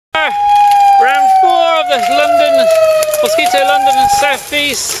the London, Mosquito London and South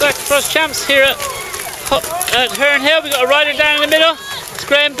East Cyclocross champs here at Herne Hill. We've got a rider down in the middle. It's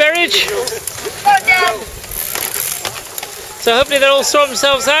Graham Berridge. So hopefully they'll all sort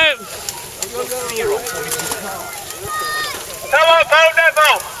themselves out. Hello,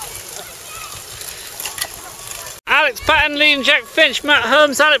 Velodrome. Alex Patton leading Jack Finch, Matt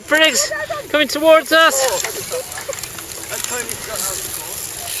Holmes, Alec Briggs coming towards us.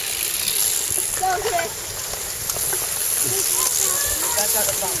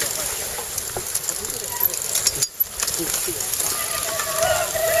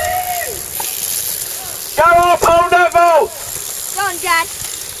 Go on, Velodrome. Go on, Dad.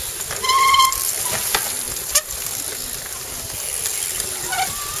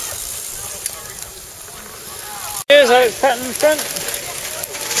 Here's Alex Patton in front.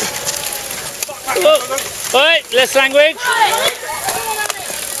 Oh, right, less language.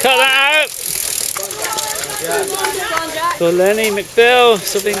 Cut that out. So Lenny, McBill,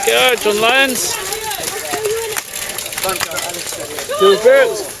 Sylvain Gard, John Lyons, Joe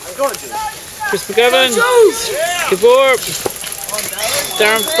Burks, Chris McGovern, Gabor,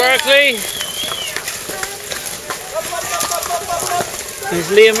 Darren Barkley. There's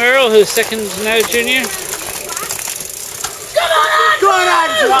Liam Earl, who's second now junior. Go on,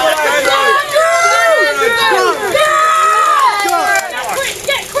 Andrew. Go on,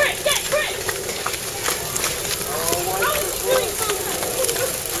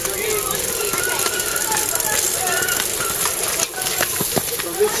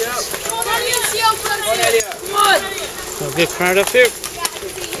 So good crowd up here.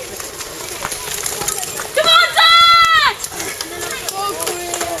 Come on, Dad!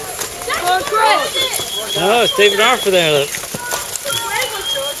 Go on, Chris! Oh, it's David Arthur there, look.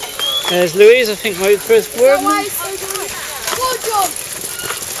 There's Louise, I think, my first word.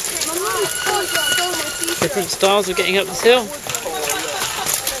 Different styles of getting up this hill.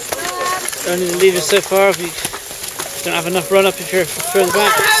 Only the leaders so far. If you don't have enough run up if you're further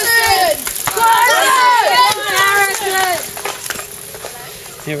back.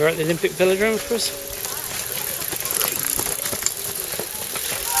 Here we're at the Olympic Velodrome, of course.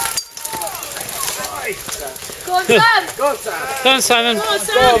 Go on, Sam! Go on, Sam. Go on, Simon. Go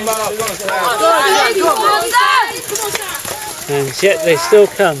on, Mark. Go on, Sam. Go on, Sam! And yet they still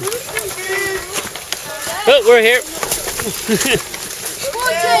come. Oh, we're here. Go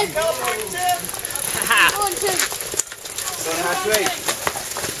on, Tim! Go on, Tim!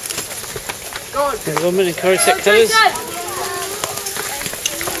 Go on, There's a woman in corset colours.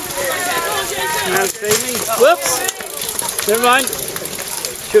 Whoops! Never mind.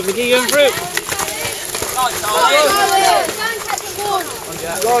 Stuart McGee going through.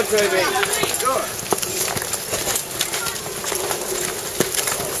 Go on, Toby. Go on.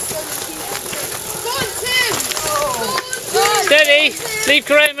 Steady! Leave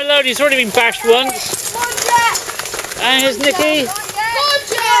Graham alone, he's already been bashed once. And here's Nicky.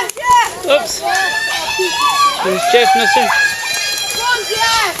 Oops. There's Jeff Mister.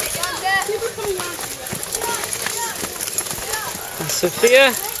 And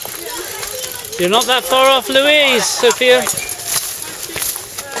Sophia. You're not that far off Louise, Sophia.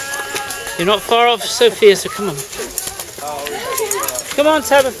 You're not far off Sophia, so come on. Come on,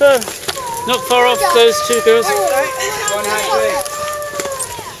 Tabitha. Not far off those two girls.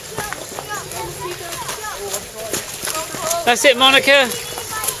 That's it, Monica.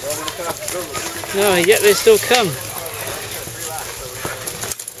 No, yet they still come.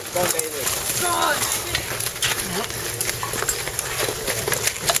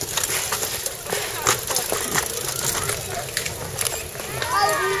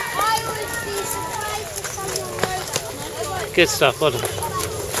 Good stuff, well done.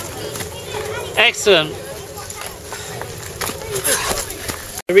 Excellent.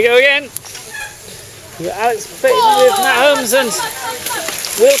 Here we go again. We've got Alex Patton with Matt Holmes and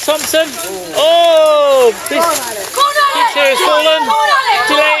Will Thompson. Oh! This teacher has fallen.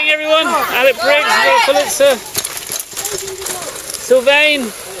 Delaying everyone. Alec Briggs, Will Pulitzer.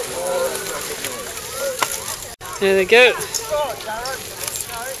 Sylvain. There they go.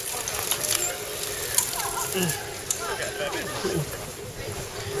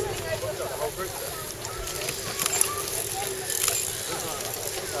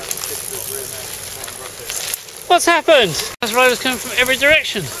 What's happened? Those riders coming from every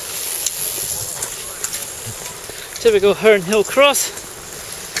direction. Typical Herne Hill cross.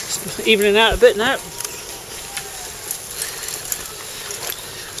 Just evening out a bit now.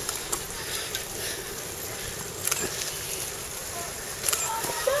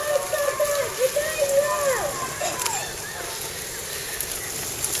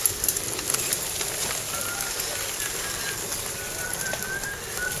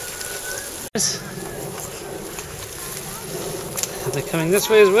 They're coming this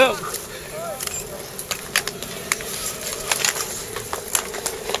way as well.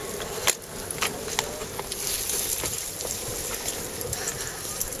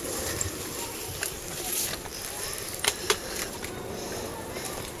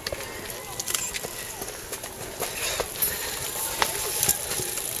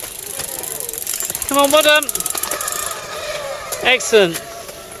 Come on, well done. Excellent.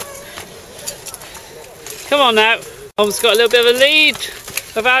 Come on now. Tom's got a little bit of a lead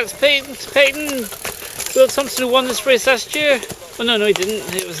of Alex Payton. Will Thompson, who won this race last year. Oh no, he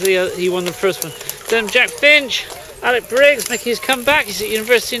didn't. It was he won the first one. Then Jack Finch, Alec Briggs making his comeback. He's at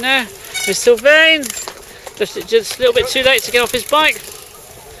university now. There's Sylvain. Just a little bit too late to get off his bike.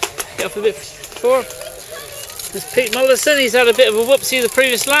 Get off a bit before. There's Pete Mullison. He's had a bit of a whoopsie the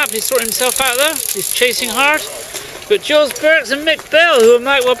previous lap. He's sorting himself out though. He's chasing hard. We've got Jules Burks and Mick Bell, who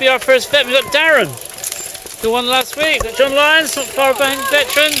might well be our first vet. We've got Darren, who won last week. We've got John Lyons, not far behind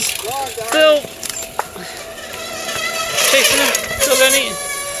veterans. Phil chasing him. Phil Lenny.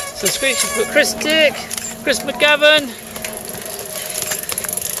 So Screech. We've got Chris Dick, Chris McGavin.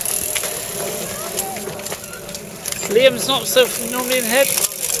 Liam's not so normally in head.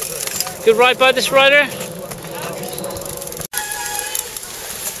 Good ride by this rider.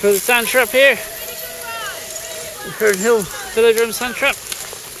 For the sand trap here. Herne Hill Velodrome sand trap.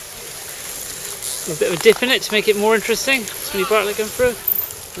 A bit of a dip in it to make it more interesting. Tony Bartlett going through.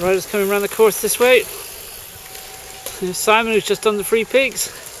 The rider's coming around the course this way. There's Simon, who's just done the 3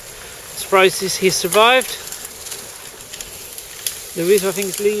 peaks. Surprised he survived. Louise, I think,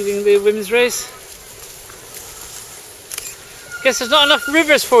 is leading the women's race. Guess there's not enough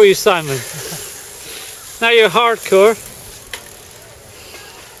rivers for you, Simon. Now you're hardcore.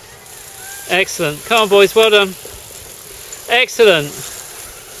 Excellent. Come on, boys, well done. Excellent.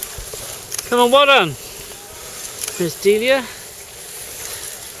 Come on, well done. There's Delia.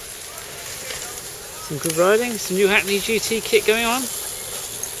 Some good riding. Some new Hackney GT kit going on.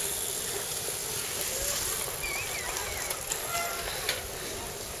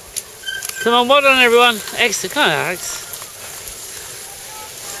 Come on, well done, everyone. Excellent. Come on, Alex.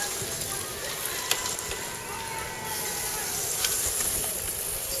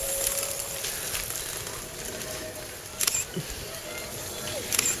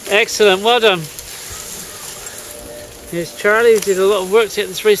 Excellent, well done. Here's Charlie, who did a lot of work to get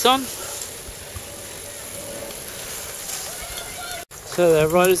this race on. So there are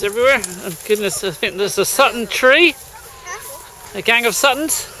riders everywhere. And goodness, I think there's a Sutton tree. A gang of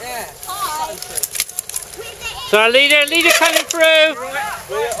Suttons. Yeah. So our leader coming through.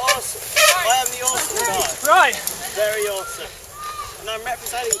 We're awesome. I am the awesome guy. Right. Very awesome. And I'm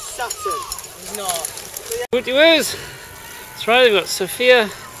representing Sutton. He's not. Woody woos. That's right, we've got Sophia.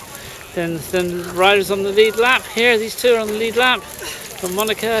 Then riders on the lead lap here. These two are on the lead lap. Got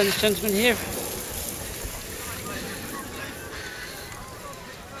Monica and this gentleman here.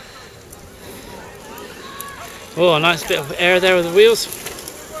 Oh, a nice bit of air there with the wheels.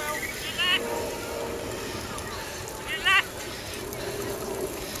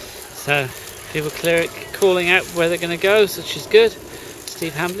 So people calling out where they're going to go, which is good.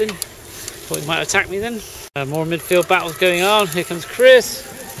 Steve Hamblin. Thought he might attack me then. More midfield battles going on. Here comes Chris.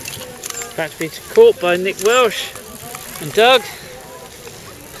 About to be caught by Nick Welsh and Doug.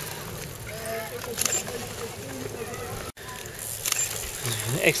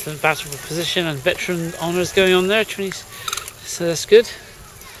 Excellent battle for position and veteran honours going on there. So that's good.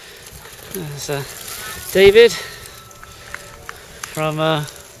 There's David from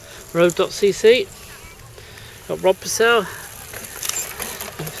Road.cc. Got Rob Purcell.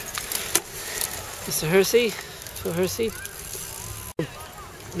 Mr. Hersey. Phil Hersey.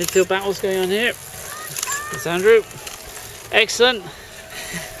 Midfield battles going on here. There's Andrew. Excellent.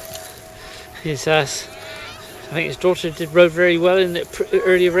 He's I think his daughter rode very well in the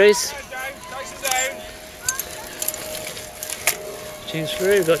earlier race. James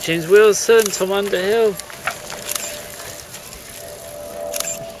Ferrer, we've got James Wilson, Tom Underhill,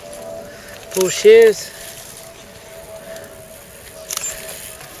 Paul Shears.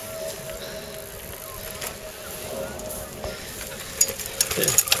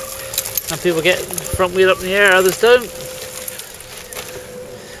 Some people get front wheel up in the air, others don't.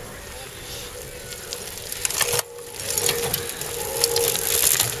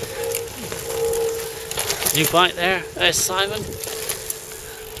 New bike there. There's Simon.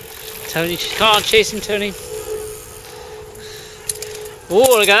 Tony, come on, chase him, Tony.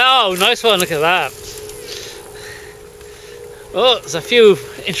 Oh, look at that. Oh, nice one. Look at that. Oh, there's a few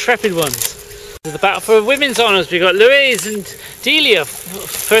intrepid ones. The battle for women's honours. We've got Louise and Delia,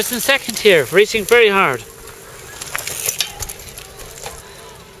 first and second here, racing very hard.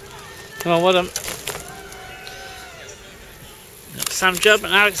 Come on, what them? Sam Jubb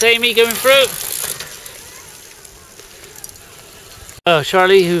and Alex Amy going through. Oh,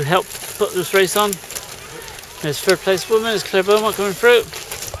 Charlie, who helped put this race on. There's third place woman, there's Claire Beaumont coming through.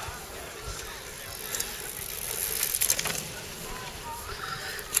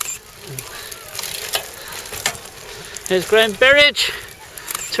 There's Graham Berridge,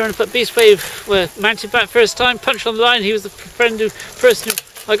 turning up at Beast Wave, mounted back first time, punched on the line. He was the person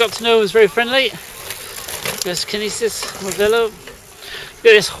who I got to know was very friendly. There's Kinesis, Movello. Look at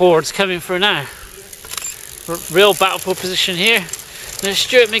this horde's coming through now. Real battle for position here. There's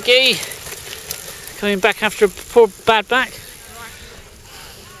Stuart McGee coming back after a poor bad back.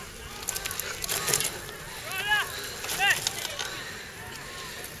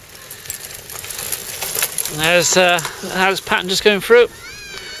 There's Alex Patton just going through. I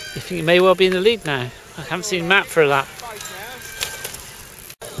think he may well be in the lead now. I haven't seen Matt for a lap.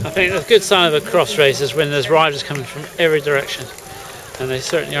 I think a good sign of a cross race is when there's riders coming from every direction. And they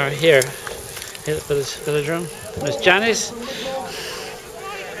certainly are here at the Velodrome. There's Janice.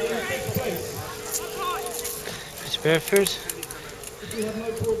 Chris Bearford.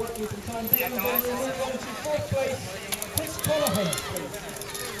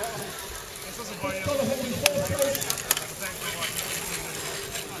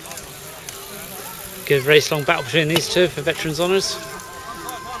 Good race-long battle between these two for Veterans Honours.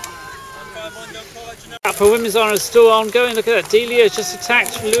 For Women's Honours still ongoing. Look at that, Delia has just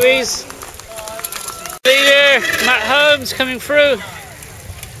attacked Louise. Leader, Matt Holmes coming through.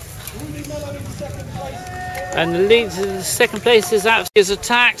 And the lead to the second place is out. Is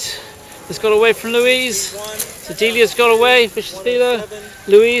attacked. Has got away from Louise. So Delia's got away, Vicious Velo.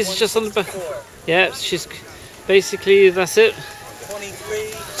 Louise is just on the back. Yeah, she's basically, that's it.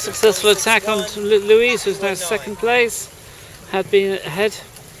 Successful attack on Louise, who's now second place. Had been ahead.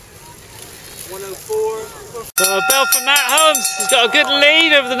 104. So a bell from Matt Holmes. He's got a good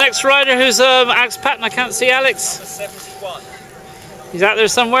lead over the next rider, who's Alex Patton. I can't see Alex. 71. He's out there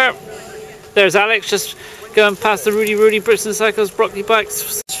somewhere. There's Alex just going past the Rudy Brixton Cycles, Brockley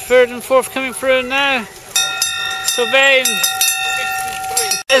Bikes. Third and fourth coming through now. Sylvain.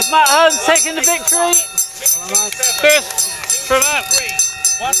 There's Matt Holmes taking the victory. First from out.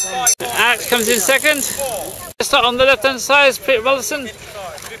 Alex comes in second. Just on the left hand side is Peter Willison.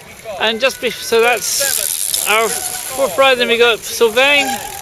 And just so that's our fourth rider. Then we got Sylvain.